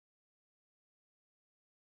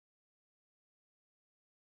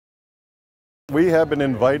We have been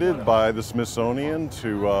invited by the Smithsonian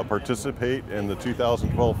to participate in the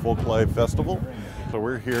 2012 Folklife Festival. So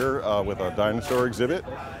we're here with a dinosaur exhibit.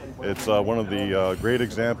 It's one of the great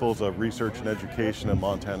examples of research and education at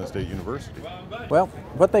Montana State University. Well,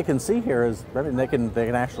 what they can see here is, I mean, they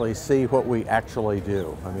can actually see what we actually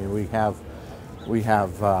do. I mean, we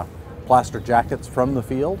have plaster jackets from the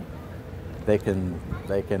field. They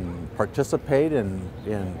can participate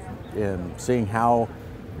in seeing how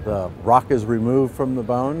the rock is removed from the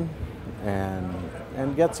bone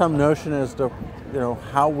and get some notion as to, you know,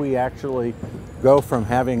 how we actually go from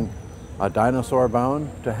having a dinosaur bone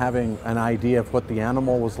to having an idea of what the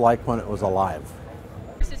animal was like when it was alive.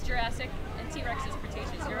 This is Jurassic and T-Rex is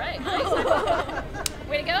Cretaceous. You're right. Nice.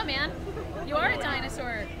 Way to go, man. You are a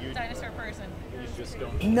dinosaur person.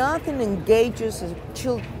 Nothing engages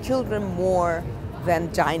children more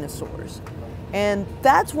than dinosaurs. And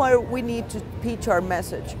that's why we need to pitch our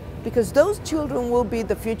message, because those children will be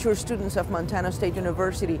the future students of Montana State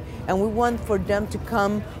University, and we want for them to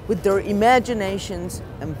come with their imaginations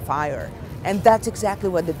and fire. And that's exactly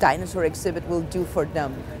what the dinosaur exhibit will do for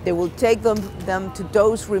them. They will take them to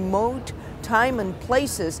those remote time and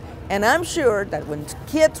places, and I'm sure that when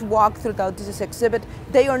kids walk throughout this exhibit,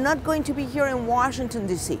 they are not going to be here in Washington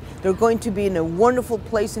D.C. They're going to be in a wonderful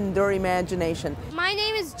place in their imagination. My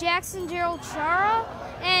name is Jackson Gerald Chara,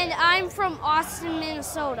 and I'm from Austin,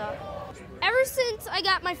 Minnesota. Ever since I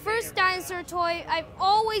got my first dinosaur toy, I've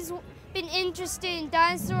always been interested in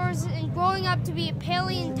dinosaurs and growing up to be a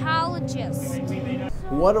paleontologist.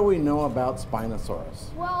 What do we know about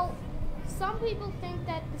Spinosaurus? Well, some people think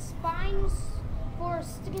that the spines are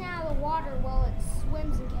sticking out of the water while it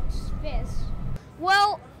swims and catches fish.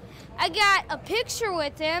 Well, I got a picture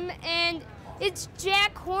with him, and it's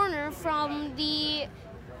Jack Horner from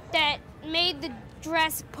that made the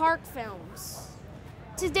Jurassic Park films.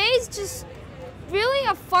 Today's just really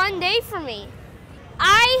a fun day for me.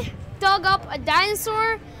 I dug up a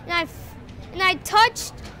dinosaur and I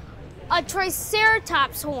touched a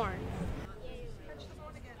Triceratops horn.